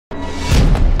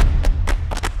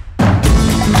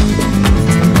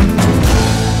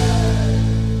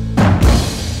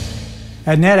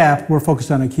At NetApp, we're focused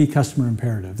on a key customer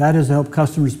imperative. That is to help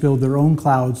customers build their own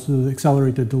clouds to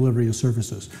accelerate the delivery of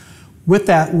services. With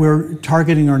that, we're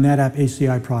targeting our NetApp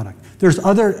HCI product. There's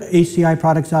other HCI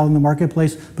products out in the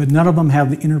marketplace, but none of them have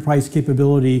the enterprise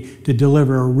capability to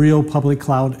deliver a real public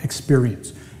cloud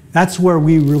experience. That's where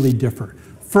we really differ.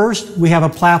 First, we have a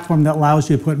platform that allows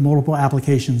you to put multiple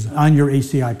applications on your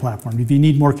HCI platform. If you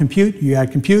need more compute, you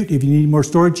add compute. If you need more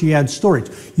storage, you add storage.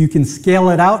 You can scale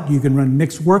it out, you can run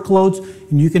mixed workloads,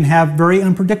 and you can have very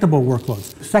unpredictable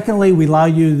workloads. Secondly, we allow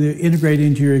you to integrate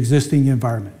into your existing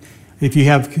environment. If you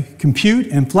have compute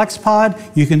and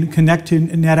FlexPod, you can connect to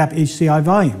NetApp HCI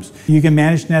volumes. You can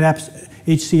manage NetApp's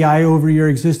HCI over your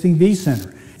existing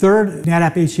vCenter. Third,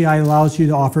 NetApp HCI allows you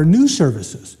to offer new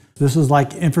services. This is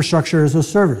like infrastructure as a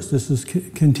service. This is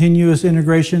continuous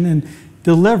integration and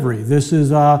delivery. This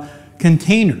is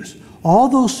containers. All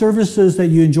those services that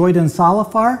you enjoyed in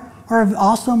Solifar are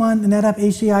awesome on NetApp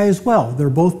HCI as well. They're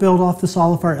both built off the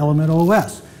Solifar Element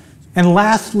OS. And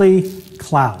lastly,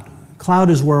 cloud.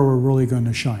 Cloud is where we're really going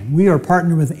to shine. We are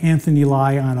partnering with Anthony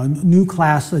Lai on a new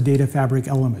class of data fabric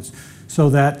elements so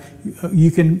that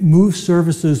you can move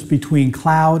services between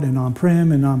cloud and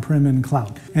on-prem and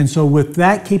cloud. And so with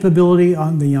that capability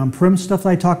on the on-prem stuff that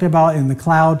I talked about in the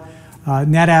cloud,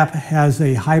 NetApp has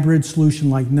a hybrid solution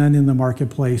like none in the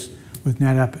marketplace with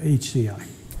NetApp HCI.